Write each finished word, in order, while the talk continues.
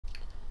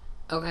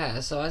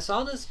Okay, so I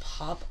saw this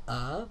pop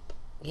up.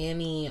 Give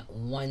me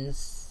 1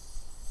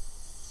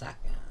 second.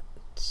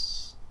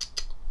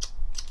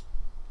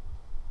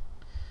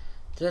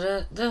 Da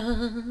da da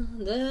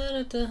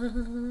da da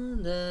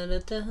da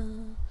da.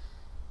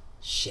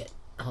 Shit.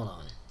 Hold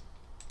on.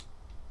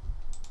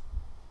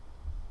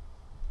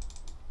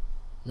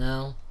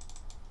 No.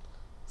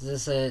 Is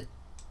this it?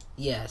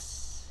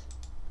 Yes.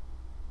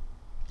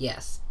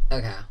 Yes.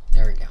 Okay.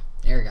 There we go.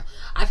 There we go.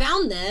 I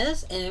found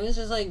this, and it was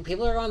just like,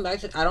 people are going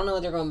back to... I don't know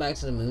what they're going back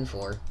to the moon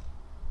for.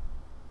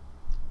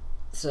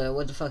 So,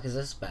 what the fuck is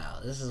this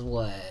about? This is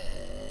what?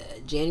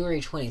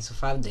 January 20th, so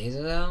 5 days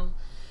ago?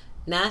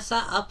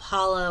 NASA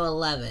Apollo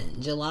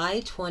 11, July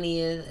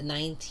 20th,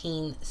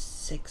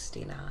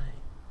 1969.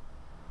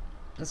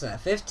 What's that?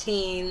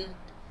 15,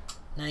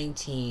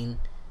 19,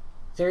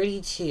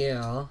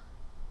 32,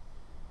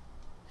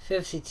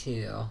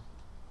 52,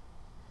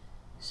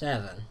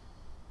 7.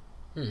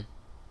 Then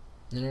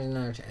there's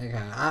another...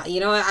 Okay.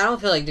 You know what? I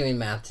don't feel like doing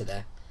math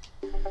today.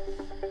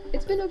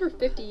 It's been over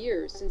 50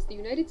 years since the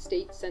United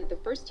States sent the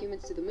first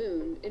humans to the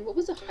moon in what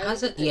was a highly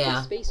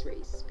competitive space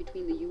race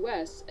between the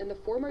U.S. and the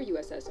former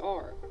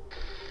USSR.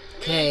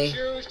 Okay. We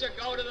choose to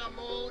go to the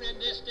moon in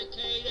this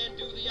decade and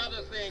do the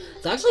other things.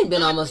 It's actually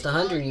been almost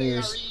 100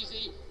 years. They are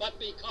easy, but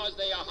because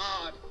they are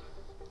hard.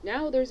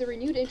 Now there's a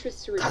renewed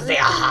interest to return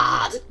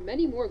with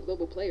many more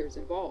global players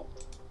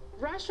involved.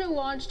 Russia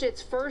launched its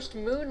first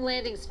moon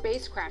landing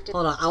spacecraft.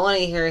 Hold on, I want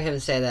to hear him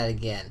say that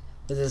again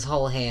with his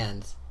whole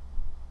hands.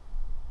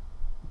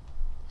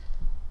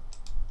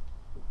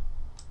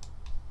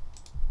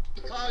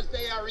 Because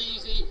they are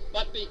easy,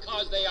 but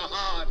because they are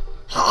hard.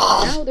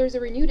 Now there's a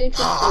renewed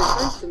interest to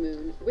return to the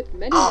moon, with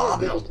many more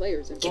global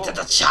players involved. Get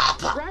to the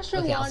chopper!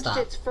 Russia launched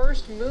its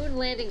first moon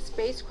landing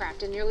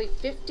spacecraft in nearly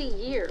 50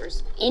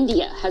 years.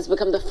 India has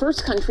become the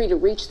first country to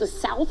reach the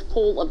south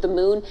pole of the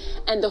moon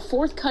and the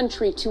 4th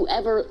country to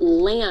ever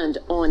land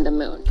on the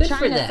moon.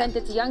 China sent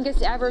its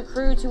youngest ever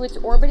crew to its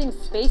orbiting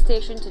space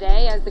station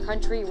today as the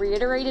country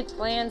reiterated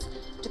plans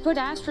to put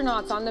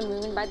astronauts on the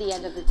moon by the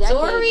end of the decade. So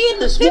are we in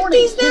the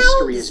 50s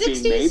now? History is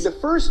being made. The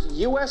first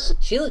U.S.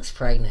 She looks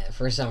pregnant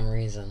for some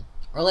reason.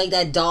 Or like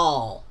that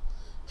doll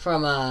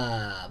from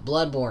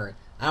Bloodborne.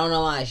 I don't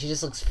know why. She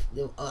just looks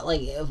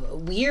like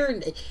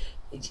weird.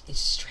 It's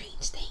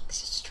strange things. It's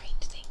strange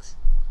things.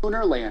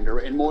 Lunar lander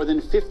in more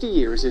than 50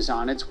 years is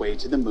on its way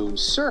to the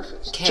moon's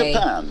surface. Okay.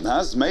 Japan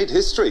has made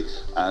history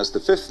as the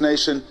 5th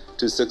nation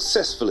to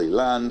successfully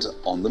land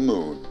on the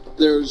moon.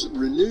 There's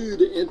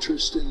renewed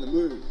interest in the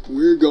moon.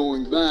 We're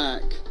going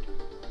back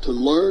to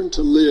learn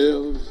to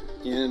live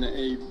in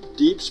a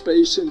deep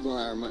space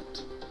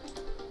environment.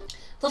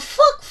 The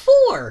fuck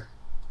for?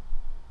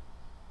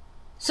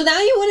 So now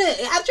you want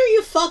to, after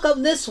you fuck up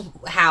this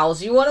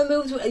house, you want to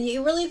move to,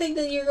 you really think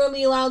that you're going to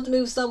be allowed to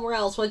move somewhere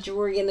else once you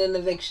were getting an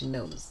eviction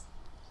notice?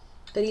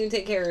 Couldn't even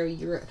take care of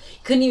your,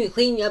 couldn't even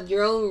clean up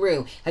your own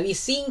room. Have you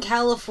seen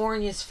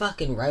California's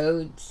fucking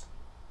roads?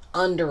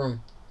 Under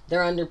them.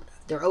 They're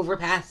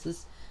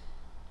overpasses.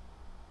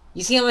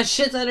 You see how much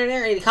shit's under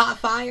there and it caught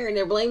fire and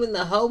they're blaming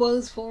the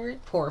hobos for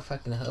it? Poor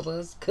fucking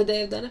hobos. Could they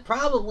have done it?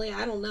 Probably.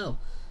 I don't know.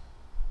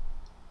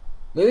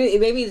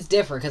 Maybe it's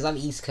different because I'm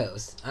East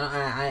Coast.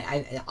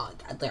 I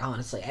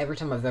honestly, every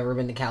time I've ever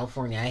been to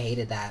California, I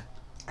hated that.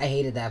 I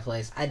hated that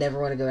place. I never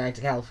want to go back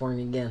to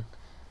California again.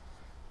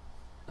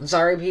 I'm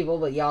sorry, people,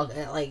 but y'all,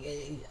 like,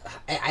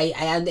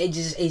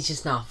 it's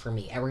just not for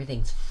me.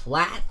 Everything's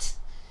flat.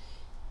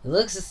 It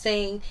looks the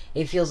same.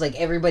 It feels like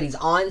everybody's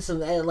on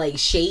some, like,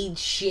 shade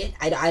shit.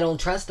 I don't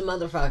trust the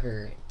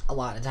motherfucker a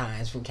lot of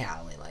times from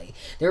Cali. Like,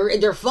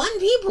 they're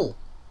fun people.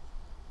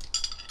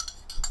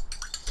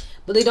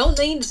 But they don't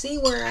need to see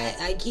where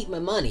I keep my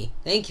money.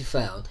 Thank you,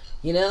 phone.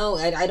 You know,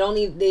 they don't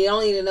need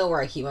to know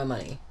where I keep my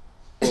money.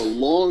 For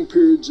long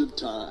periods of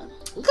time.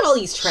 Look at all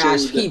these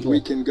trash so people. That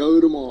we can go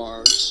to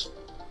Mars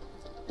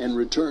and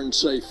return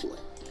safely.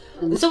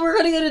 So we're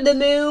gonna go to the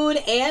moon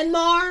and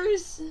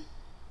Mars?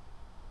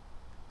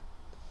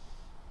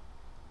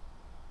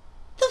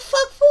 The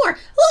fuck for? Look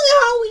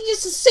at how we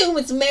just assume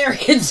it's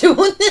Americans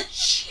doing this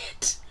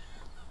shit.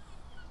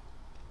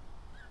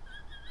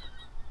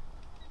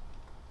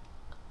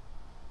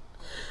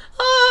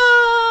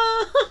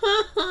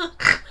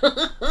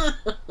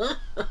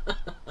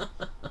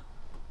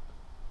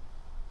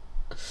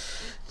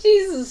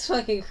 Jesus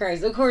fucking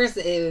Christ. Of course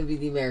it would be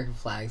the American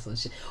flags and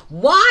shit.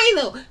 Why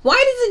though? Why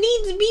does it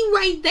need to be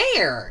right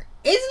there?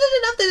 Isn't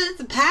it enough that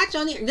it's a patch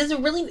on here? Does it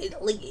really,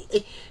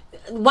 like,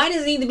 why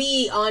does it need to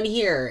be on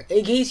here?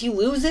 In case you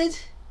lose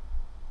it?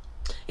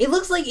 It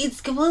looks like it's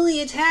completely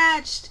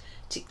attached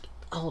to,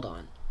 hold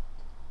on.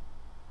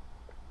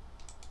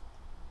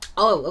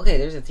 Oh, okay,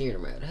 there's a theater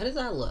mode. How does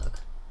that look?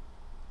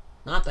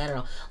 Not bad at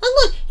all.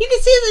 Look, you can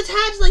see it's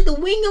attached like the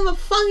wing of a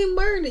fucking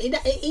bird.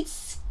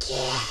 It's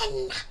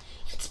skin.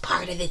 It's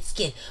part of its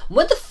skin.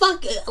 What the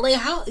fuck? Like,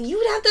 how? You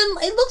would have to,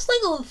 it looks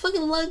like a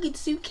fucking luggage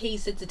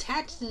suitcase that's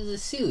attached to the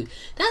suit.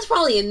 That's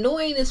probably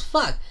annoying as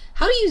fuck.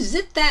 How do you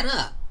zip that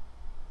up?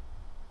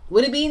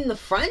 Would it be in the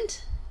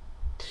front?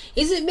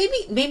 Is it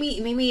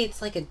maybe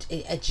it's like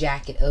a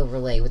jacket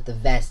overlay with the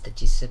vest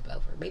that you sip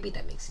over? Maybe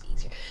that makes it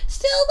easier.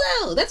 Still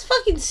though, that's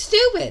fucking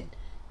stupid.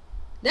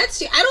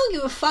 I don't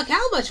give a fuck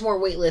how much more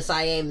weightless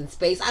I am in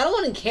space. I don't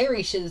want to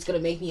carry shit that's gonna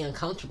make me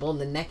uncomfortable in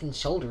the neck and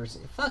shoulders.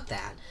 Fuck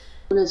that.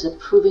 The moon is a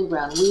proving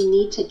ground. We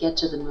need to get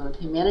to the moon.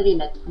 Humanity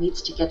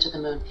needs to get to the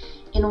moon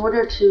in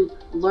order to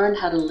learn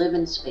how to live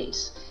in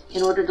space,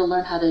 in order to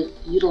learn how to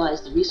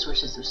utilize the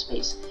resources of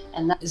space.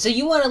 So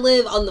you want to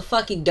live on the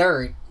fucking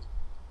dirt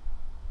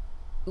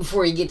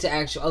before you get to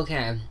actual...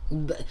 Okay.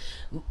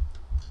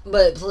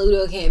 But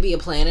Pluto can't be a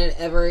planet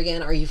ever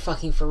again? Are you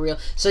fucking for real?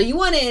 So you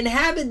want to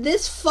inhabit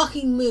this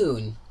fucking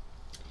moon,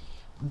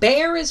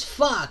 bare as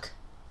fuck,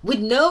 with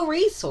no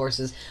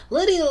resources,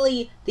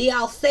 literally the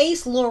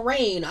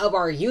Alsace-Lorraine of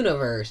our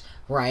universe,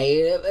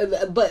 right?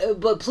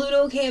 But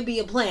Pluto can't be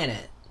a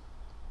planet.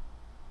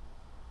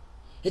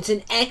 It's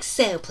an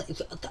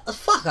exoplanet.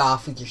 Fuck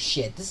off with your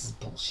shit. This is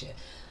bullshit.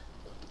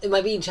 Am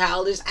I being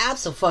childish?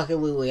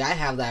 Absolutely. I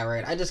have that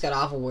right. I just got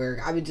off of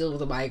work. I've been dealing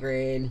with a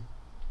migraine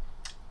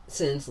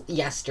since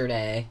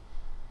yesterday.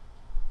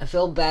 I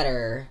feel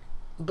better,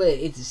 but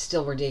it's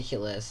still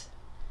ridiculous.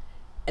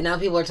 And now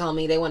people are telling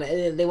me they want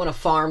to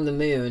farm the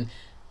moon.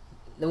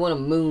 They want a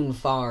moon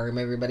farm,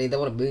 everybody. They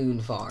want a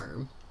moon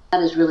farm.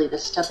 That is really the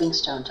stepping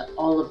stone to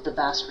all of the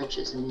vast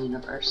riches in the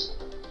universe.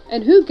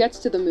 And who gets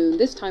to the moon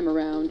this time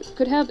around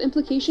could have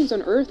implications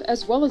on Earth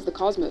as well as the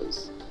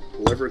cosmos.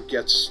 Whoever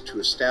gets to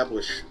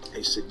establish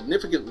a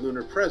significant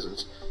lunar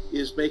presence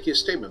is making a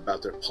statement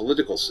about their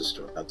political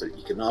system, about their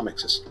economic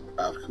system,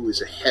 about who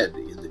is ahead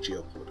in the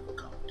geopolitical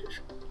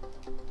competition.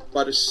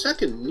 But a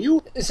second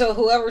new... So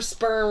whoever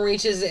sperm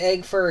reaches the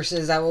egg first,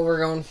 is that what we're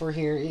going for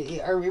here?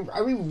 Are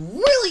we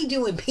really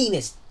doing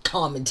penis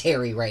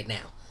commentary right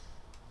now?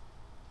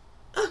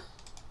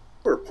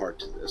 Part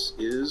to this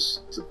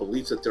is the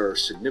belief that there are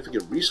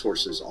significant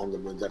resources on the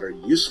moon that are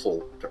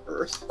useful to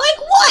Earth. Like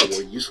what?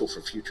 Or useful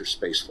for future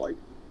spaceflight.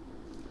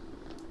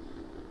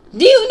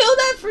 Do you know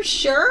that for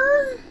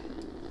sure?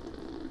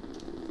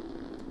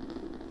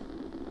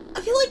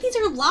 I feel like these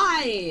are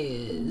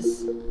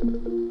lies.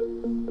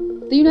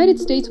 The United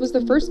States was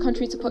the first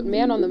country to put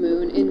man on the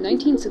moon in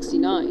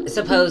 1969.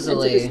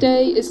 Supposedly. And to this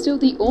day is still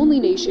the only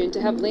nation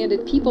to have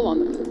landed people on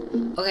the moon.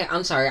 Okay,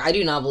 I'm sorry. I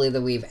do not believe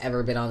that we've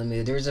ever been on the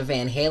moon. There's a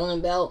Van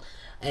Halen belt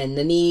and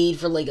the need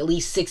for like at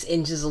least 6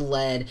 inches of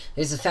lead.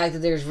 There's the fact that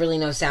there's really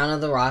no sound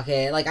of the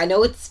rocket. Like, I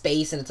know it's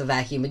space and it's a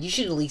vacuum, but you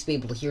should at least be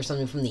able to hear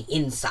something from the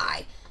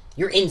inside.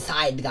 You're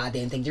inside the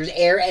goddamn thing. There's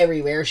air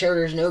everywhere. Sure,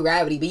 there's no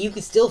gravity, but you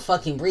can still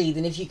fucking breathe.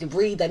 And if you can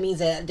breathe, that means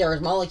that there are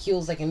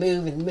molecules that can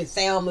move, and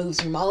sound moves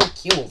through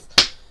molecules.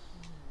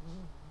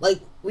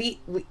 Like, we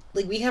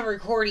have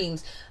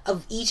recordings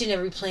of each and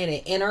every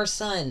planet and our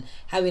sun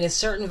having a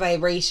certain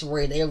vibration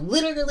where they're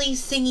literally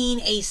singing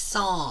a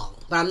song.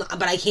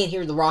 But I can't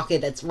hear the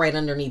rocket that's right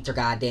underneath their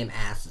goddamn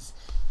asses.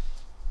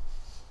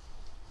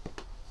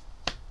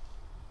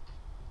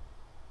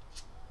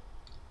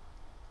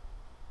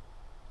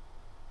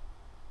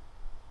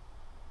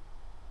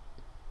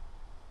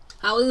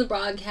 How was the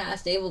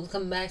broadcast able to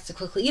come back so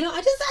quickly? You know, I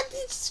have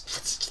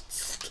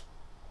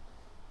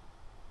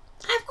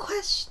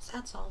questions,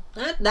 that's all.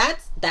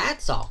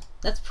 That's all.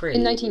 That's pretty.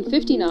 In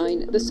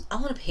 1959, I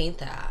want to paint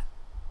that.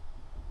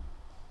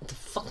 The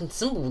fucking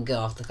symbol would go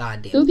off the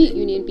goddamn Soviet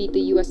Union beat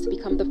the US to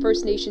become the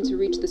first nation to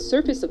reach the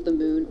surface of the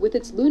moon with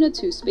its Luna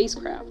 2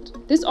 spacecraft.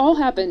 This all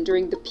happened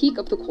during the peak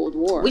of the Cold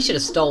War. We should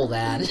have stole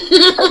that.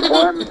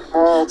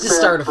 Just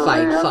start a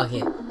fight, fuck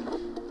it.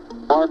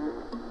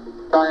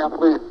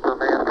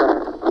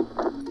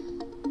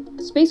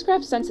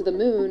 Spacecraft sent to the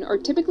moon are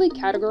typically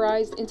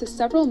categorized into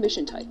several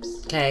mission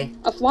types. Okay.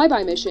 A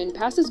flyby mission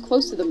passes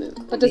close to the moon,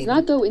 but does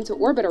not go into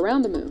orbit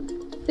around the moon.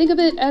 Think of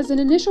it as an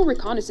initial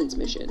reconnaissance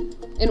mission.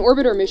 An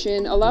orbiter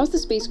mission allows the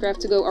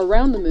spacecraft to go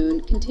around the moon,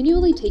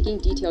 continually taking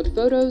detailed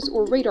photos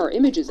or radar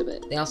images of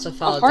it. They also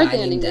follow a hard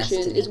landing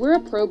mission is where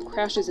a probe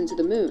crashes into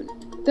the moon.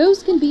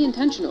 Those can be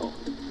intentional,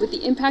 with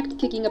the impact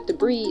kicking up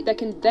debris that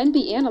can then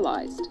be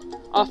analyzed,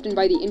 often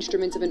by the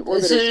instruments of an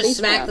orbiter spacecraft,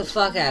 smack the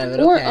fuck out of it,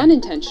 or okay.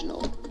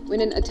 unintentional, when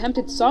an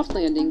attempted soft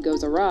landing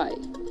goes awry.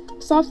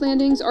 Soft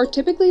landings are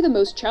typically the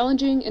most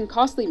challenging and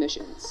costly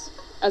missions,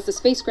 as the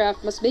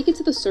spacecraft must make it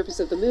to the surface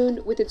of the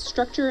moon with its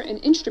structure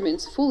and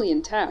instruments fully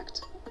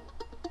intact.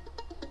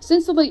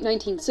 Since the late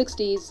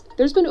 1960s,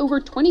 there's been over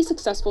 20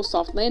 successful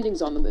soft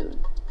landings on the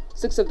moon.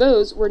 6 of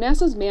those were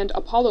NASA's manned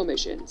Apollo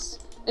missions.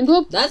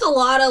 That's a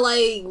lot of,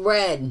 like,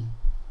 red.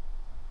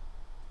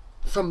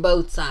 From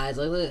both sides.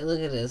 Like, look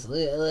at this.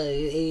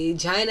 Look,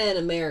 China and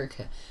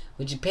America.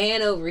 With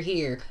Japan over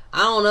here,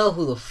 I don't know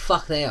who the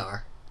fuck they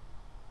are.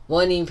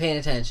 Wasn't even paying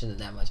attention to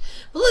that much.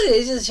 But look at it,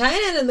 it's just China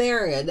and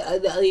America,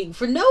 like,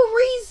 for no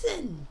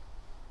reason.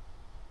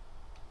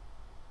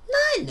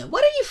 None.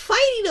 What are you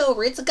fighting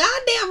over? It's a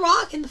goddamn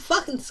rock in the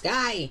fucking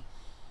sky.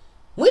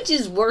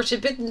 Witches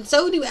worship it, and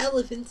so do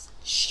elephants.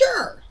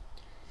 Sure.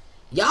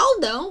 Y'all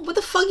don't. What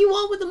the fuck you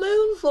want with the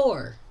moon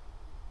for?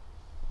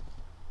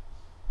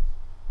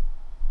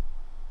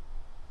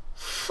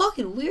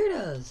 Fucking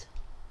weirdos.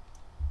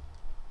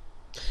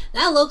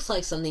 That looks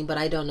like something, but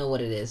I don't know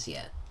what it is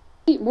yet.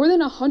 More than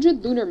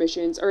 100 lunar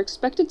missions are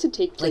expected to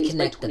take place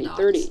by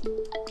 2030.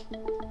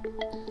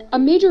 A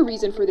major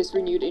reason for this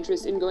renewed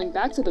interest in going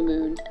back to the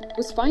moon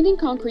was finding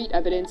concrete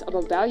evidence of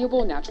a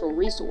valuable natural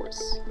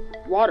resource: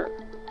 water.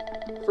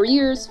 For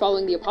years,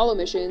 following the Apollo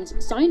missions,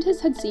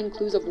 scientists had seen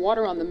clues of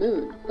water on the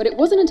moon, but it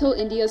wasn't until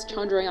India's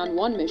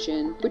Chandrayaan-1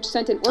 mission, which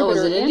sent an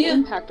orbiter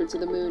and impactor to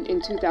the moon in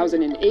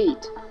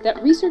 2008,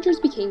 that researchers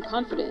became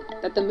confident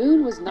that the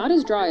moon was not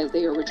as dry as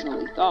they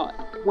originally thought.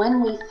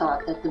 When we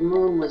thought that the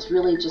moon was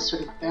really just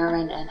sort of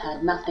barren and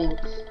had nothing,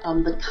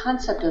 the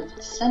concept of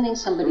sending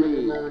somebody to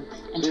the moon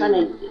and trying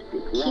to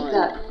keep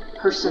that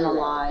person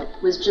alive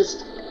was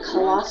just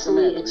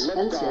colossally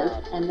expensive,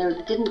 and there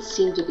didn't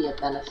seem to be a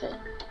benefit.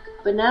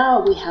 But now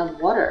we have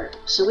water,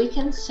 so we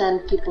can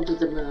send people to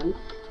the moon,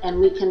 and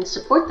we can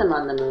support them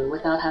on the moon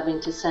without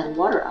having to send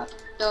water up.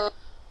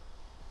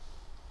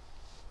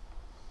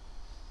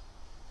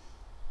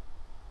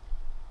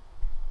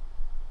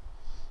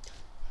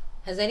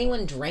 Has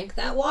anyone drank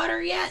that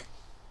water yet?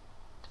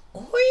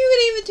 What are you going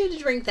to even do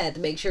to drink that to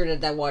make sure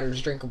that that water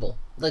is drinkable?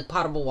 Like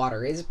potable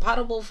water. Is it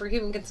potable for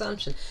human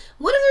consumption?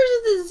 What if there's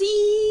a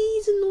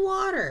disease in the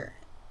water?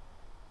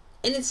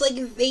 And it's like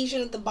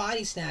invasion of the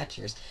body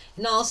snatchers.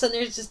 And all of a sudden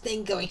there's this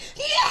thing going,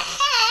 yeah!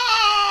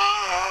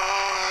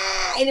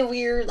 In a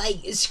weird, like,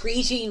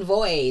 screeching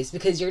voice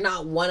because you're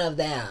not one of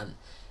them.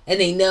 And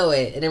they know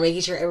it. And they're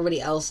making sure everybody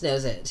else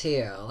knows it,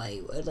 too.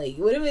 Like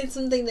what if it's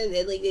something that,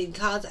 like, it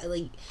causes,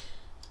 like...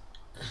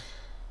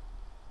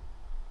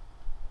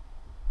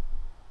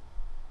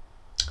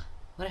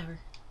 Whatever.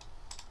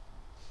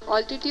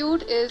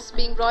 Altitude is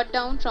being brought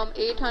down from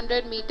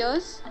 800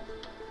 meters.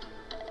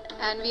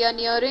 And we are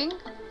nearing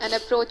and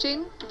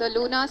approaching the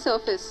lunar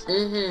surface.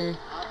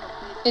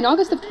 In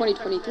August of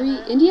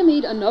 2023, India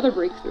made another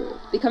breakthrough,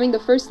 becoming the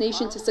first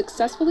nation to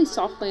successfully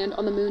soft land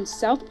on the moon's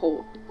south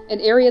pole, an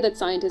area that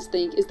scientists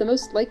think is the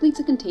most likely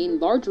to contain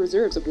large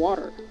reserves of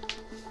water.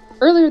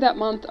 Earlier that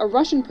month, a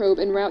Russian probe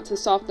en route to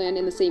soft land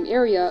in the same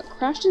area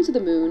crashed into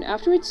the moon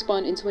after it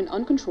spun into an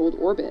uncontrolled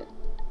orbit.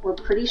 We're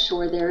pretty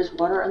sure there's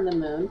water on the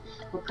moon.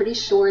 We're pretty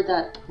sure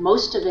that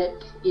most of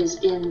it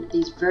is in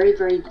these very,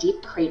 very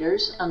deep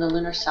craters on the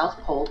lunar south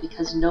pole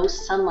because no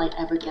sunlight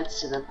ever gets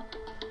to them.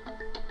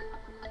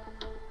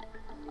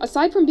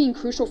 Aside from being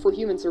crucial for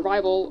human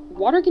survival,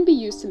 water can be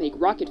used to make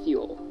rocket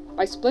fuel,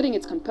 by splitting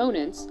its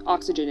components,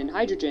 oxygen and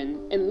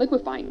hydrogen, and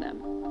liquefying them.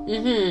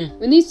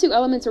 When these two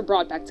elements are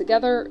brought back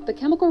together, the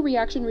chemical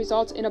reaction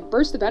results in a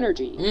burst of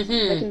energy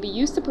that can be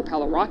used to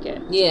propel a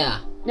rocket.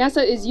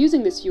 NASA is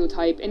using this fuel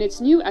type in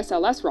its new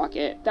SLS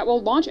rocket that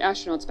will launch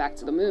astronauts back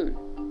to the moon.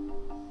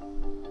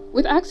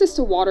 With access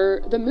to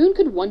water, the moon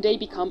could one day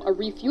become a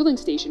refueling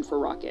station for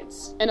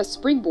rockets, and a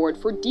springboard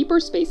for deeper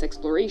space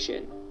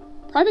exploration.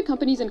 Private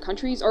companies and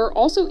countries are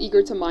also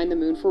eager to mine the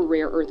moon for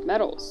rare earth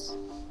metals.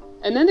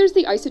 And then there's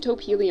the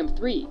isotope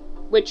helium-3,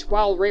 which,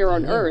 while rare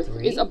on Earth,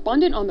 is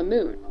abundant on the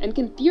moon, and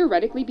can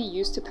theoretically be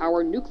used to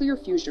power nuclear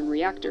fusion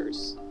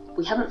reactors.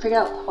 We haven't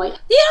figured out quite...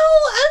 You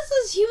know, us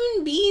as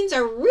human beings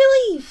are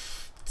really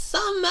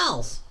something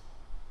else.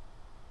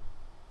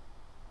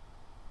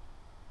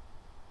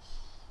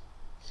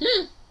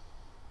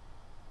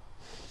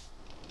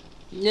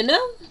 You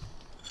know?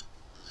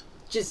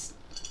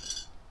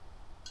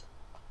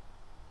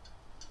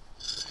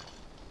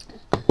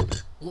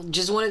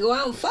 Just want to go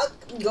out and fuck.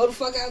 Go to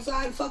fuck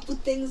outside and fuck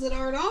with things that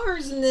aren't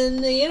ours, and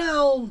then, you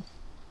know...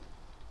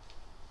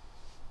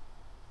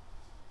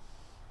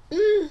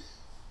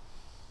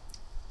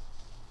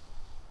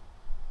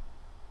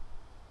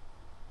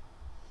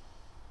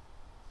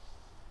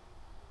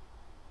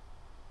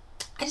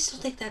 I just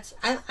don't think that's...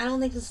 I don't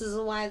think this is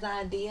a wise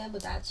idea,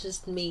 but that's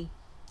just me.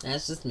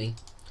 That's just me.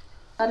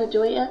 How to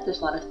do it yet? There's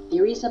a lot of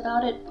theories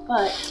about it,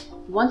 but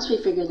once we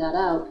figure that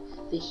out,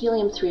 the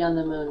helium-3 on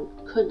the moon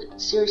could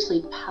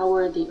seriously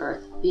power the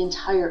Earth, the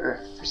entire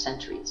Earth, for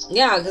centuries.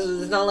 Yeah,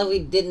 because it's not like we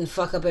didn't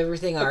fuck up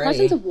everything already. The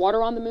presence of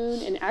water on the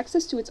moon and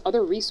access to its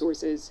other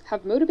resources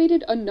have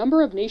motivated a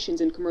number of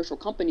nations and commercial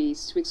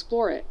companies to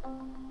explore it.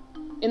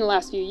 In the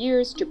last few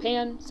years,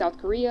 Japan, South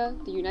Korea,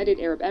 the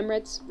United Arab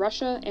Emirates,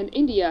 Russia, and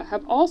India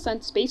have all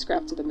sent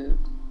spacecraft to the moon,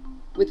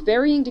 with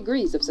varying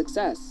degrees of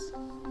success.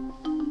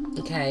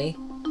 Okay.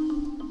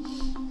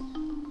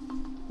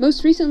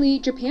 Most recently,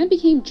 Japan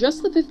became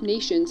just the 5th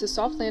nation to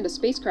soft land a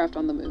spacecraft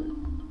on the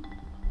moon.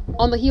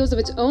 On the heels of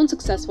its own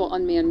successful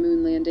unmanned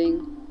moon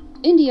landing,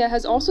 India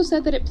has also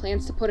said that it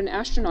plans to put an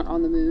astronaut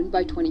on the moon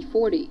by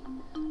 2040.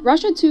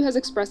 Russia too has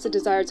expressed a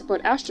desire to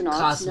put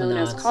astronauts, known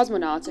as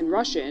cosmonauts in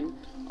Russian,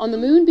 on the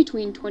moon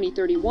between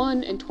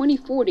 2031 and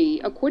 2040,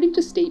 according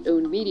to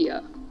state-owned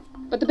media.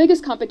 But the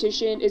biggest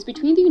competition is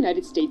between the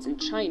United States and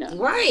China.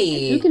 Right.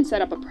 And who can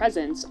set up a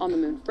presence on the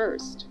moon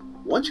first.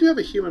 Once you have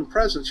a human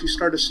presence, you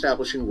start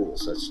establishing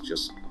rules. That's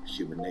just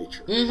human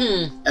nature.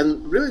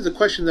 And really the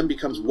question then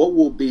becomes, what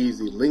will be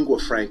the lingua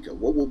franca?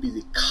 What will be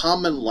the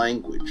common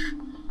language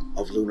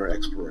of lunar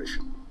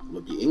exploration? Will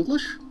it be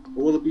English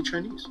or will it be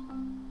Chinese?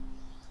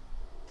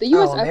 The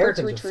U.S. effort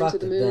to return to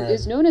the moon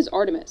is known as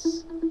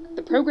Artemis.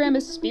 The program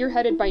is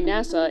spearheaded by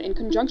NASA in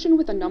conjunction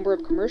with a number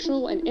of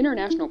commercial and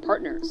international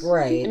partners.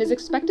 Right. And is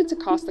expected to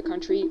cost the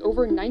country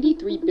over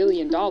 $93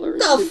 billion.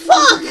 The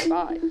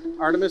fuck?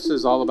 Artemis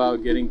is all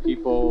about getting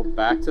people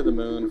back to the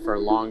moon for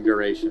long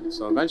duration.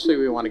 So eventually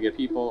we want to get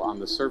people on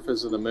the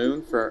surface of the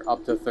moon for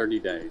up to 30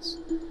 days.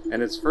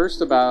 And it's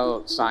first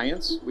about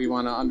science. We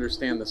want to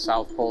understand the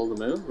south pole of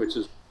the moon, which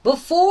is...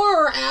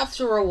 Before or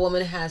after a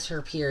woman has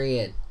her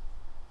period?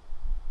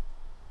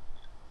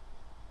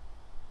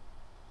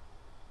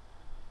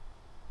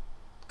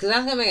 Because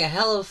that's going to make a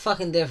hell of a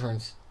fucking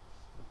difference.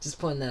 Just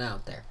putting that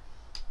out there.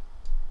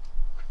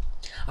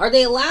 Are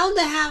they allowed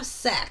to have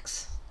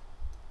sex?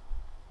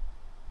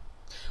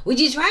 Would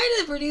you try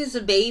to produce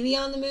a baby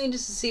on the moon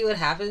just to see what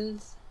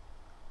happens?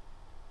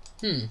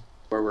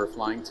 Where we're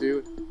flying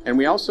to. And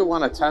we also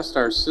want to test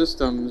our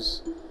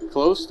systems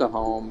close to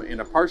home in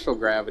a partial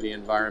gravity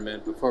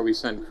environment before we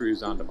send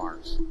crews onto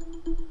Mars.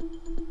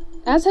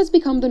 As has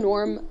become the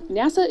norm,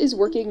 NASA is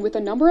working with a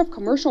number of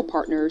commercial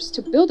partners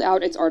to build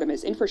out its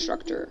Artemis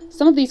infrastructure.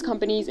 Some of these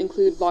companies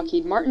include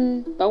Lockheed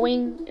Martin,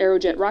 Boeing,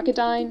 Aerojet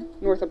Rocketdyne,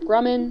 Northrop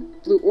Grumman,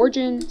 Blue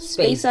Origin,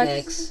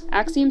 SpaceX,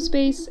 Axiom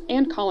Space,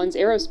 and Collins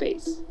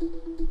Aerospace.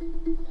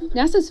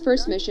 NASA's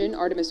first mission,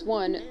 Artemis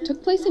 1,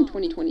 took place in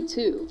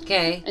 2022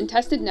 and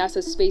tested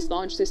NASA's Space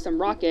Launch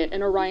System rocket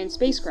and Orion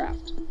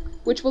spacecraft,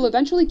 which will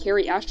eventually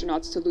carry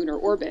astronauts to lunar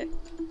orbit.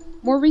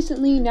 More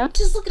recently,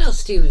 just look at how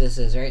stupid this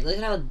is, right? Look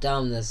at how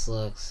dumb this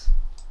looks.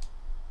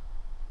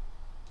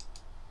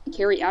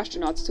 Carry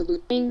astronauts to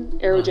lunar.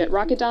 Aerojet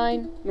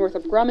Rocketdyne,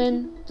 Northrop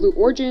Grumman, Blue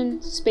Origin,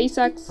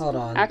 SpaceX,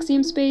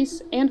 Axiom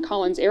Space, and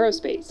Collins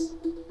Aerospace.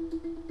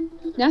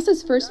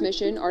 NASA's first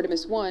mission,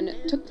 Artemis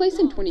 1, took place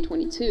in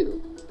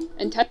 2022.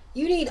 And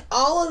you need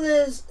all of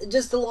this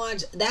just to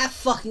launch that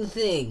fucking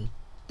thing.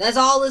 That's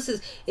all this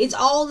is. It's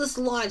all this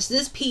to launch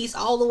this piece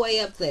all the way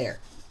up there.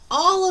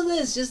 All of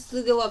this just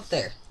to go up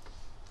there.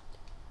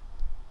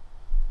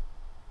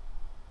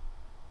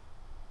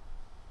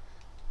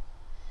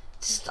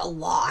 Just a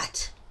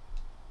lot.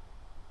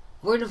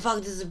 Where the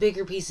fuck does the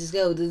bigger pieces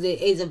go? Is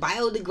it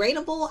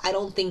biodegradable? I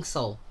don't think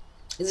so.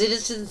 Is it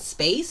just in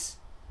space?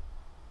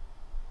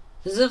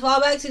 Does it fall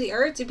back to the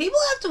Earth? Do people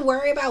have to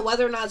worry about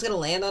whether or not it's going to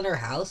land on their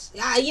house?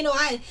 Yeah, you know,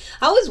 I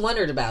always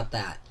wondered about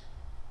that.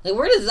 Like,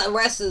 where does the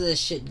rest of this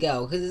shit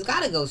go? Because it's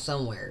got to go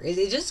somewhere. Is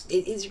it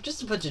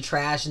just a bunch of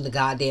trash in the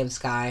goddamn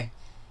sky?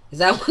 Is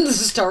that what the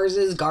stars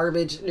is?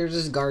 Garbage? There's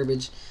just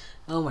garbage.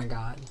 Oh my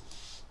god.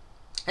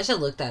 I should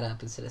look that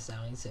up instead of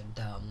sounding so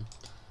dumb.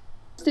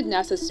 Tested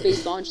NASA's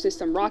Space Launch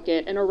System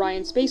rocket and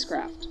Orion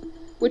spacecraft,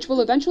 which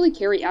will eventually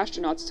carry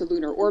astronauts to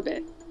lunar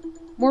orbit.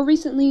 More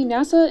recently,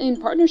 NASA,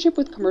 in partnership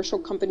with commercial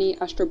company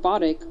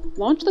Astrobotic,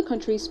 launched the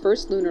country's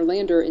first lunar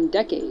lander in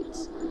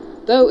decades,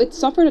 though it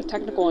suffered a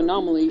technical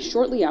anomaly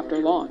shortly after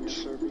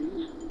launch.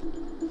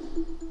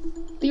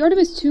 The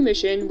Artemis 2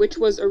 mission, which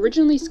was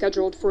originally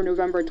scheduled for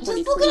November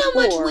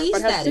 2024,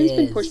 but has since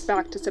been pushed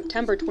back to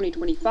September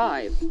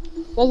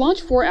 2025, will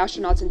launch 4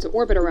 astronauts into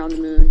orbit around the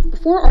moon,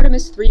 before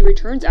Artemis 3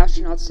 returns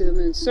astronauts to the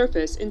moon's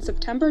surface in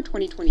September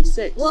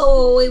 2026.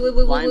 Whoa, wait,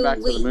 flying back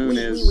to the moon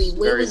is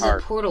very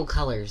hard. The portal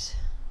colors?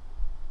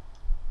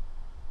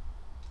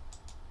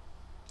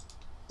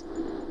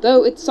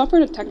 Though it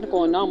suffered a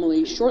technical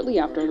anomaly shortly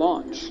after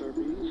launch.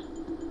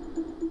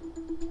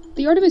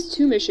 The Artemis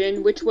 2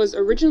 mission, which was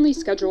originally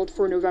scheduled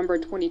for November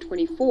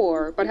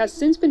 2024, but has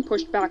since been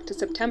pushed back to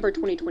September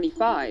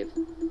 2025,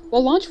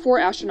 will launch 4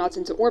 astronauts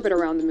into orbit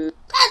around the moon.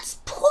 That's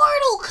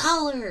portal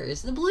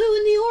colors! The blue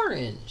and the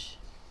orange.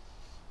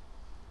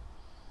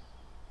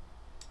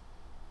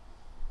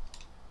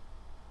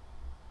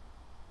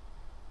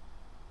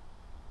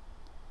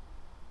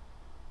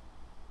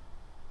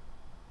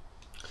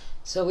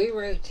 So we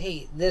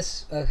rotate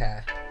this. Okay.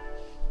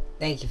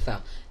 Thank you,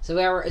 Phil. So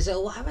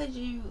why would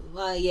you?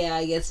 Well, yeah,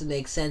 I guess it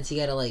makes sense. You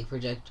gotta like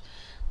project.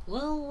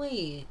 Well,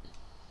 wait.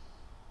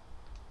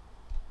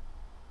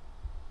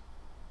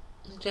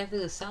 You have to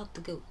go south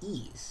to go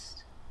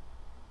east.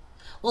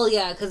 Well,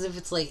 yeah, because if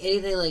it's like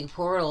anything like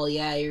portal,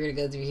 yeah, you're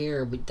gonna go through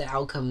here, but the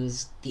outcome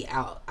is the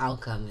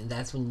outcome, and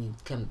that's when you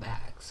come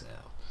back. So,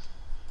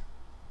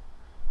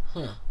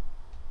 huh.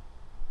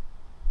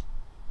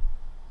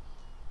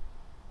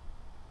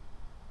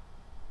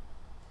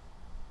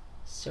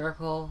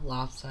 Circle,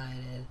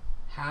 lopsided.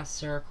 Half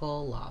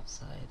circle,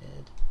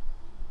 lopsided.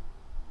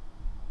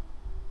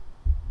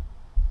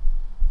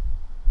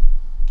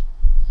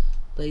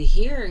 But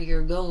here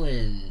you're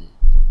going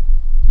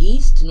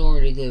east in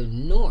order to go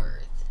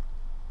north.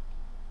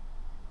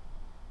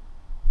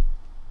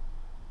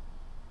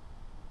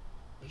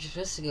 You're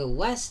supposed to go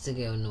west to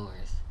go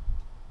north.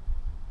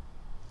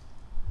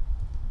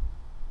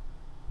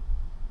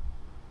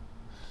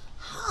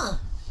 Huh.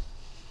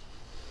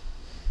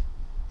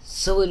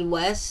 So would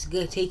west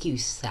go take you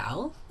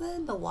south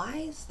then? But why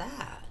is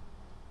that?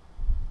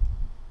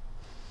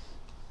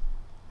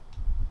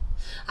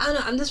 I don't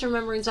know. I'm just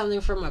remembering something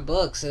from my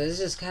book, so it's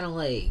just kind of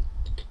like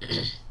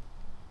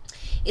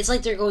it's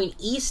like they're going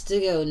east to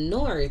go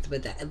north, but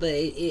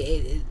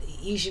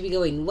you should be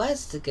going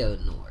west to go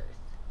north.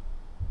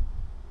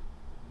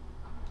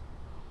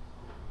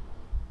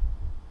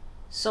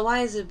 So why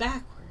is it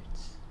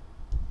backwards?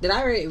 Did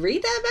I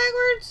read that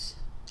backwards?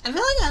 I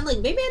feel like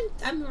maybe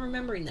I'm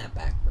remembering that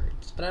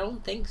backwards, but I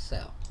don't think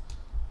so.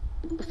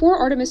 Before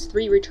Artemis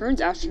 3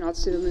 returns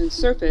astronauts to the moon's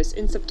surface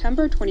in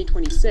September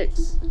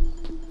 2026.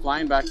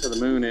 Flying back to the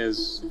moon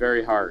is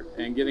very hard,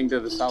 and getting to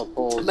the South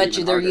Pole is bet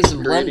you they're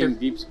using creating Blender.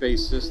 deep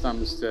space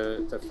systems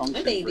to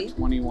function for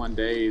 21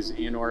 days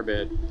in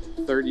orbit,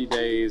 30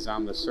 days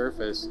on the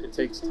surface. It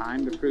takes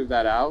time to prove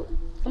that out.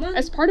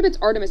 As part of its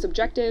Artemis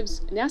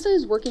objectives, NASA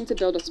is working to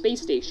build a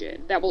space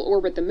station that will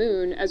orbit the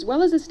moon, as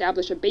well as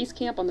establish a base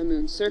camp on the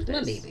moon's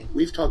surface.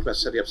 We've talked about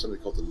setting up something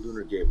called the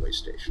Lunar Gateway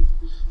Station.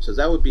 So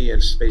that would be a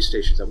space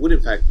station that would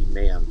in fact be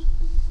manned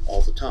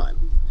all the time,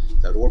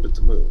 that would orbit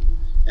the moon.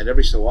 And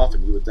every so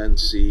often you would then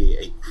see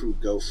a crew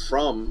go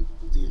from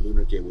the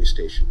Lunar Gateway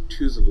Station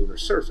to the lunar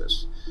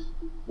surface,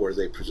 where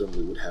they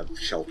presumably would have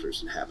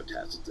shelters and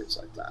habitats and things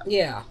like that.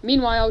 Yeah.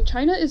 Meanwhile,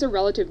 China is a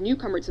relative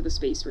newcomer to the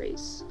space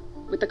race,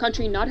 with the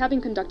country not having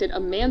conducted a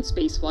manned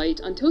spaceflight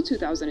until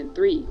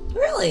 2003.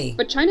 Really?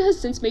 But China has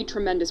since made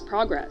tremendous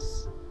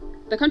progress.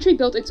 The country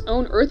built its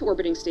own Earth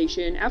orbiting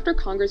station after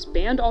Congress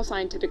banned all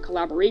scientific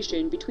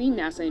collaboration between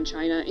NASA and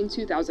China in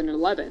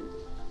 2011,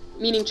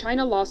 meaning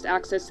China lost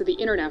access to the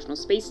International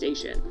Space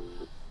Station.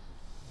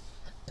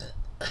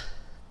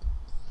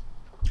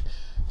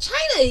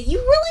 China, you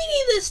really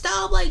need to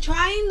stop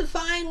trying to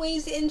find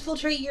ways to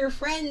infiltrate your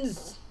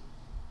friends.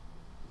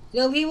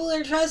 People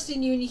are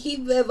trusting you and you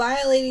keep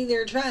violating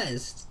their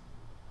trust.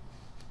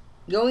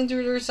 Going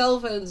through their cell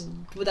phones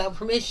without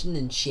permission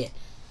and shit.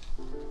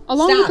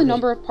 Along with a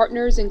number of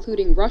partners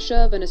including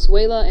Russia,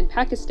 Venezuela, and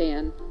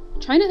Pakistan,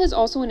 China has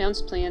also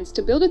announced plans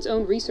to build its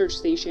own research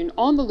station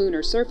on the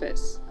lunar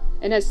surface,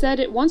 and has said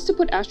it wants to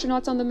put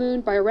astronauts on the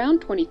moon by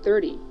around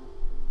 2030.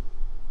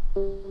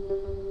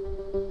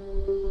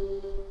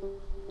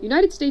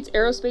 United States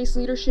aerospace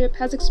leadership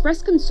has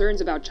expressed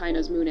concerns about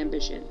China's moon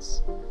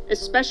ambitions,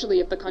 especially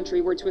if the country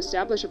were to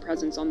establish a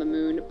presence on the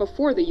moon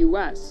before the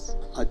US.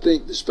 I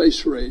think the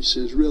space race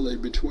is really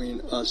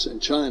between us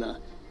and China,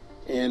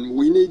 and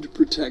we need to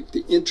protect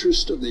the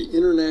interest of the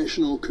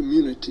international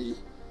community.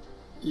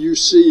 You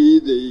see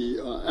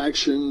the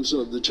actions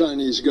of the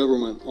Chinese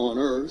government on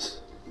Earth.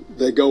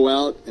 They go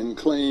out and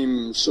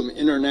claim some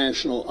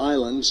international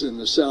islands in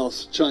the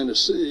South China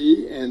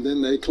Sea, and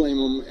then they claim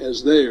them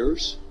as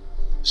theirs.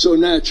 So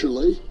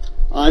naturally,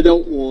 I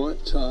don't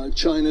want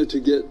China to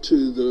get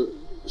to the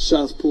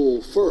South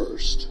Pole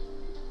first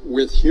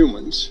with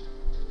humans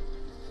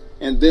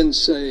and then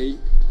say,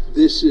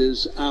 this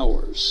is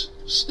ours,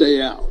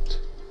 stay out.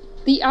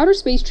 The Outer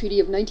Space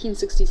Treaty of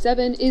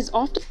 1967 is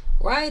often...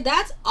 Right,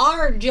 that's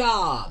our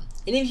job.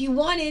 And if you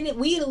want in it,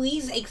 we at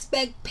least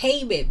expect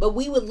payment. But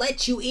we would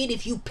let you in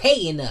if you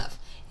pay enough.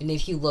 And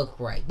if you look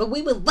right. But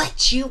we would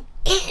let you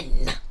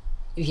in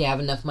if you have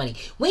enough money.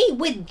 We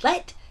would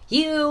let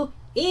you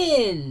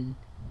in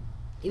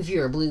if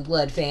you're a blue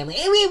blood family.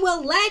 And we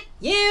will let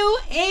you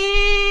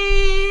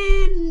in.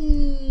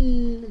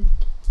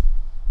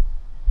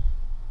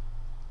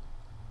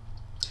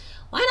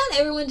 Why not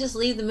everyone just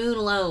leave the moon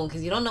alone?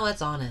 Because you don't know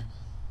what's on it.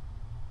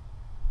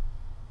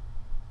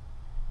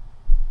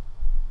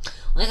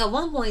 At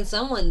one point,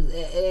 someone,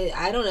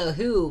 I don't know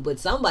who, but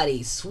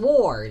somebody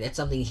swore that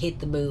something hit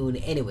the moon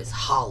and it was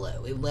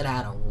hollow. It let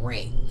out a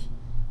ring.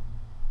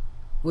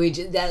 Which,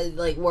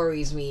 that,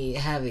 worries me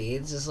heavy.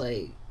 It's just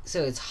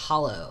so it's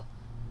hollow.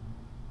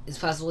 It's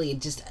possibly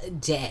just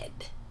dead.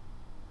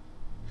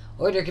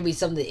 Or there could be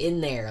something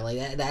in there.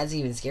 That's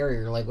even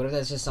scarier. What if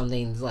that's just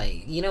something,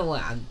 you know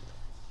what,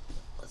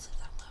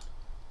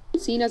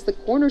 seen as the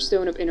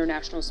cornerstone of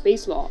international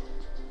space law.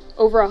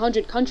 Over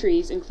 100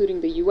 countries,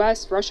 including the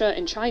US, Russia,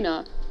 and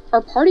China,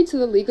 are party to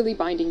the legally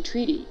binding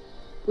treaty,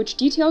 which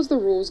details the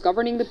rules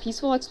governing the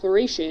peaceful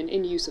exploration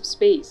and use of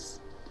space.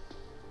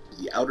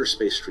 The Outer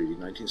Space Treaty,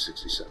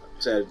 1967,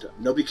 said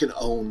nobody can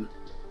own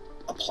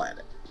a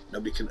planet.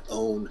 Nobody can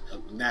own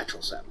a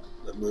natural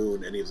satellite, the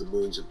moon, any of the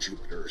moons of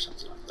Jupiter or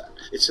something like that.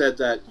 It said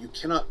that you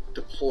cannot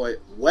deploy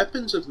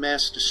weapons of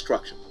mass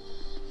destruction.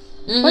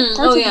 But parts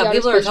of the Outer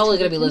people are Space totally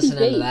going to be Treaty listening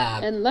to vague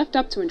that. And left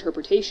up to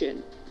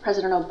interpretation.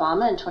 President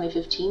Obama in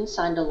 2015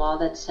 signed a law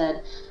that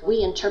said,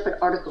 we interpret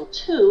Article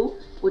 2,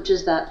 which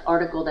is that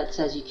article that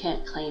says you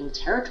can't claim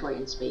territory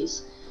in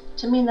space,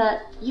 to mean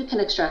that you can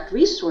extract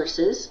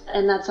resources,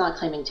 and that's not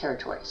claiming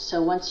territory.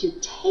 So once you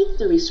take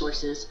the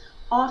resources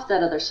off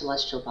that other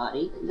celestial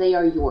body, they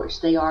are yours.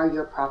 They are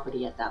your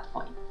property at that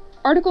point.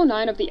 Article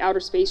 9 of the Outer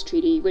Space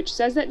Treaty, which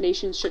says that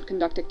nations should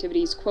conduct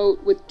activities,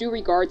 quote, with due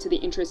regard to the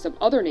interests of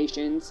other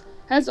nations,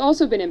 has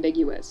also been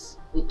ambiguous.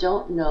 We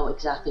don't know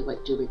exactly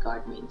what due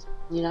regard means.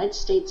 The United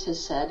States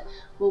has said,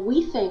 well,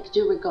 we think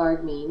due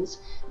regard means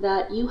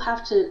that you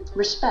have to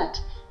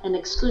respect an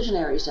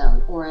exclusionary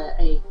zone or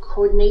a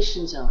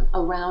coordination zone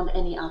around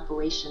any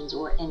operations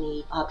or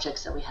any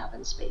objects that we have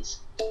in space.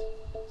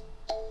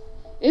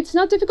 It's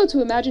not difficult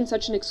to imagine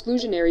such an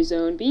exclusionary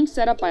zone being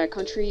set up by a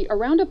country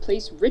around a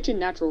place rich in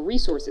natural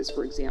resources,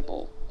 for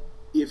example.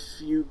 If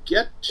you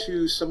get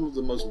to some of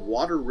the most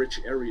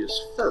water-rich areas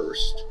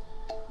first,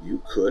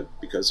 you could,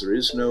 because there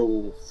is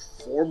no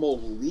formal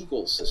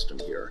legal system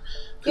here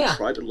to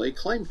try to lay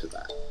claim to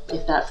that.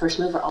 If that first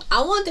mover...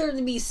 I want there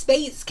to be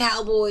space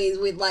cowboys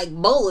with, like,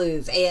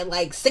 bullets and,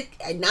 like,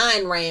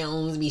 9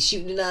 rounds be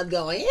shooting up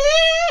going,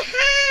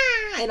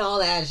 and all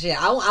that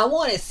shit. I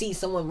want to see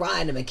someone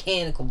ride a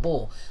mechanical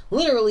bull.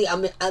 Literally,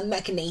 a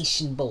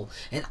machination bull.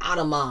 An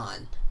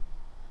automaton.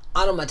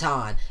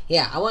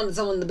 Yeah, I wanted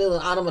someone to build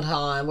an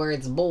automaton where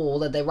it's a bull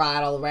that they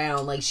ride all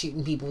around, like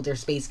shooting people with their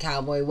space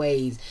cowboy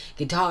ways.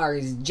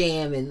 Guitars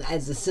jamming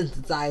as the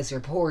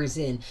synthesizer pours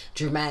in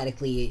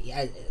dramatically,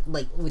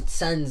 like with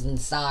suns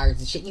and stars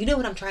and shit. You know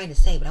what I'm trying to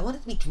say, but I want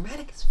it to be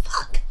dramatic as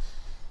fuck.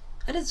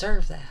 I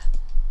deserve that.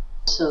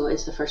 So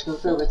is the first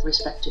mover with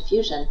respect to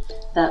fusion.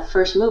 That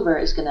first mover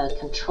is going to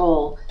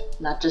control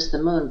not just the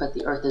moon, but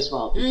the Earth as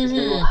well, because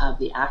they will have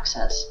the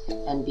access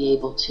and be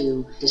able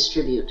to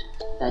distribute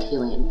that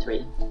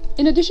helium-3.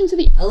 In addition to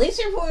the... At least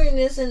you're pouring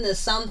this into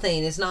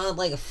something. It's not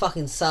like a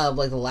fucking sub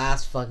like the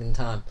last fucking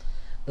time.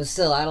 But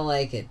still, I don't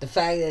like it. The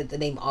fact that the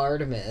name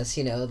Artemis,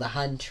 you know, the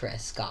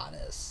huntress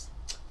goddess.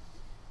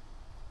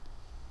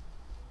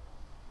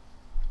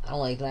 I don't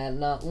like that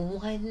not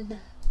one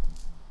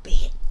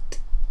bit.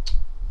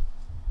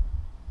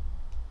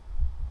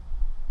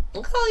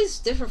 Look at all these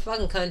different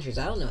fucking countries.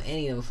 I don't know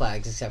any of them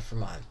flags except for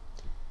mine.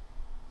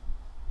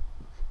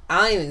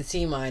 I don't even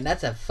see mine.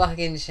 That's a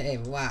fucking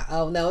shame. Wow.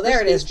 Oh, no,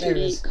 there it is. There it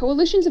is.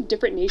 Coalitions of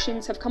different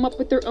nations have come up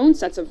with their own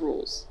sets of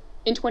rules.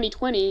 In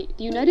 2020,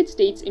 the United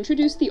States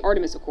introduced the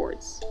Artemis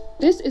Accords.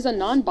 This is a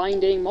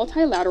non-binding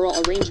multilateral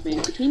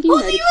arrangement between the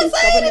United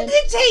States government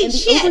and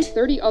the over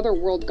 30 other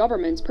world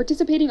governments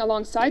participating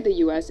alongside the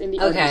U.S. in the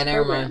Artemis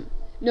program.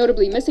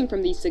 Notably missing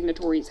from these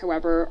signatories,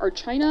 however, are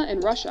China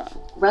and Russia.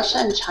 Russia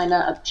and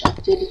China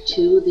objected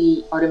to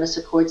the Artemis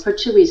Accords for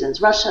 2 reasons.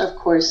 Russia, of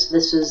course,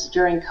 this was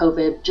during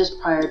COVID, just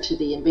prior to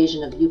the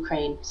invasion of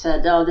Ukraine,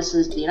 said, oh, this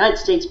is the United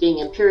States being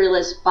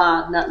imperialist,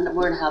 we're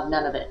going to have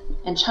none of it.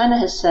 And China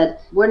has said,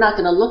 we're not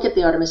going to look at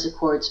the Artemis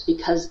Accords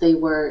because they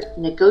were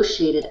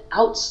negotiated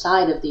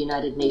outside of the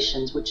United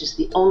Nations, which is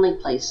the only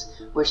place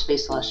where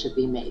space laws should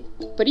be made.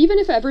 But even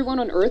if everyone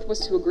on Earth was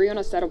to agree on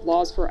a set of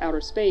laws for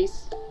outer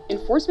space,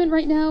 enforcement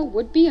right now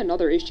would be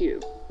another issue.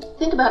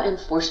 Think about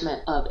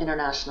enforcement of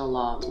international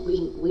law.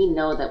 We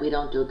know that we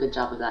don't do a good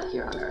job of that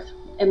here on Earth.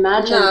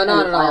 Imagine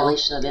a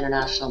violation of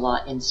international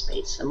law in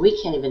space, and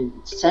we can't even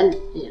send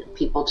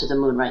people to the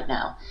moon right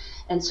now.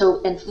 And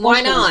so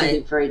enforcement is going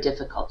to be very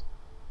difficult.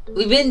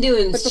 We've been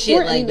doing shit like that. But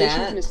before any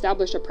nation can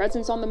establish a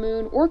presence on the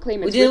moon or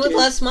claim its riches, we did it with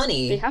less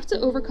money. They have to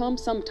overcome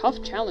some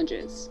tough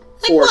challenges.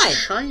 For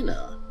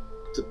China,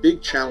 the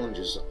big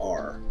challenges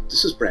are,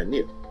 this is brand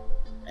new,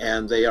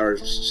 and they are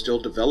still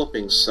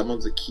developing some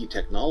of the key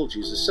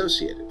technologies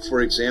associated.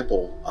 For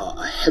example,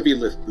 a heavy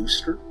lift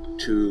booster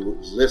to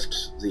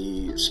lift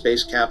the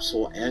space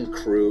capsule and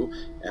crew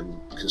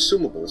and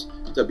consumables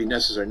that would be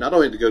necessary not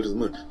only to go to the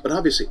moon, but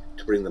obviously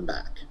to bring them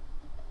back.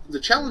 The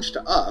challenge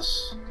to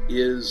us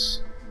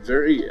is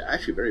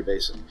actually very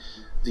basic.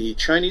 The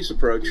Chinese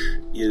approach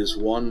is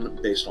one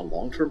based on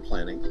long-term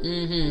planning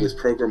with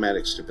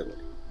programmatic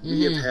stability.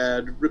 We have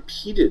had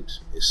repeated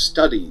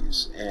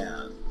studies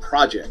and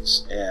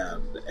projects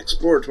and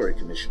exploratory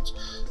commissions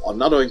on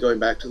not only going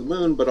back to the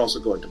moon, but also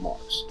going to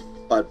Mars.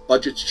 But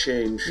budgets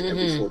change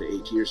every 4 to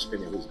 8 years,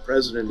 depending on who the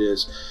president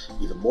is,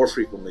 even more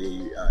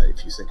frequently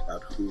if you think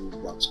about who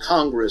runs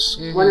Congress.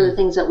 One of the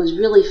things that was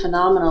really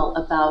phenomenal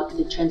about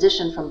the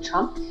transition from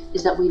Trump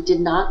is that we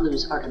did not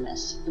lose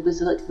Artemis. It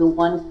was like the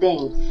one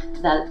thing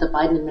that the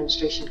Biden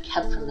administration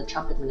kept from the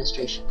Trump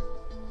administration.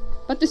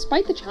 But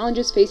despite the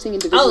challenges facing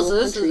individual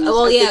countries,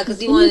 because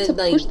he wanted to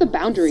push the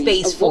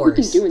boundaries of what we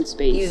can do in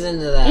space,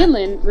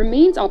 Hanlon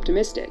remains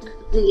optimistic.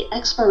 The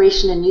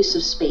exploration and use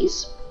of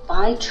space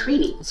by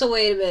treaty. So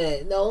wait a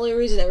minute. The only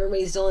reason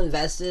everybody's still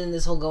invested in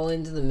this whole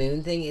going to the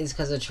moon thing is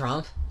because of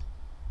Trump?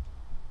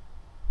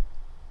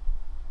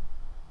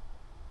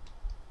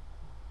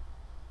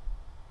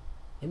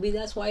 Maybe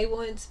that's why he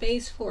wanted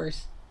Space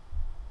Force.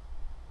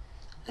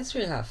 That's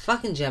really got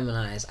fucking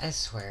Geminis, I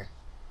swear.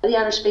 The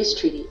Outer Space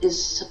Treaty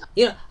is...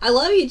 You know, I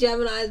love you,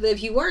 Geminis, but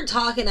if you weren't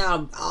talking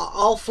out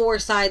all 4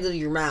 sides of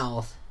your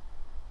mouth,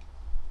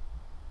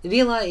 it'd be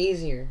a lot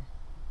easier.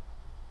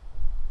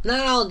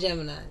 Not all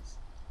Geminis.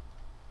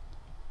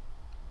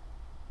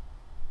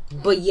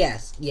 But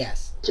yes.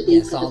 To be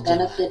for the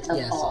benefit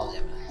of all.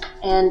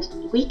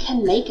 And we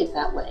can make it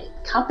that way.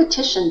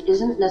 Competition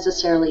isn't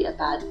necessarily a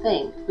bad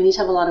thing. We need to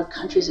have a lot of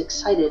countries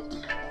excited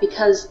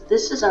because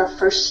this is our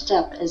first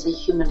step as a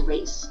human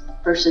race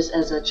versus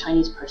as a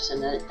Chinese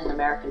person, an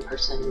American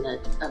person,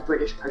 a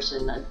British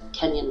person, a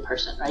Kenyan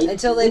person, right?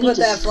 Until they put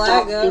that flag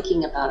up. We need to stop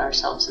thinking about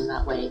ourselves in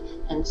that way,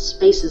 and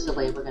space is the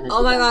way we're going to do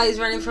Oh my god, he's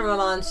running from a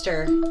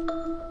monster.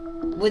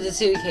 With a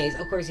suitcase.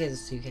 Of course he has a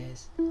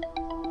suitcase.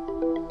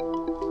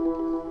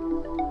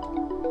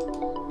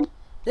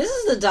 This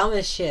is the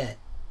dumbest shit.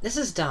 This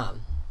is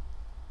dumb.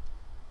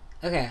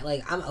 Okay,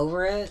 like, I'm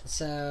over it,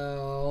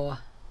 so...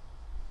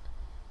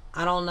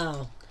 I don't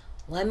know.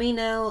 Let me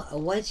know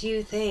what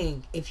you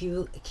think, if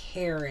you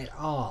care at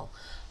all.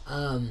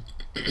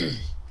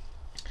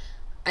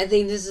 I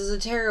think this is a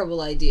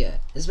terrible idea,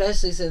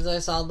 especially since I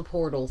saw the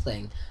Portal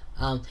thing.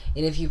 And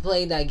if you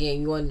played that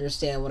game, you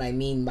understand what I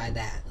mean by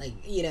that. Like,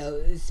 you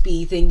know,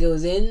 speedy thing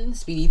goes in,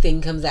 speedy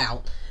thing comes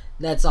out.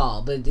 That's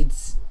all. But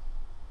it's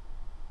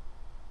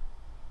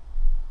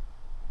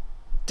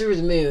through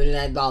the moon, and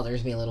that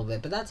bothers me a little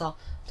bit. But that's all.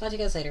 Talk to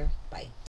you guys later. Bye.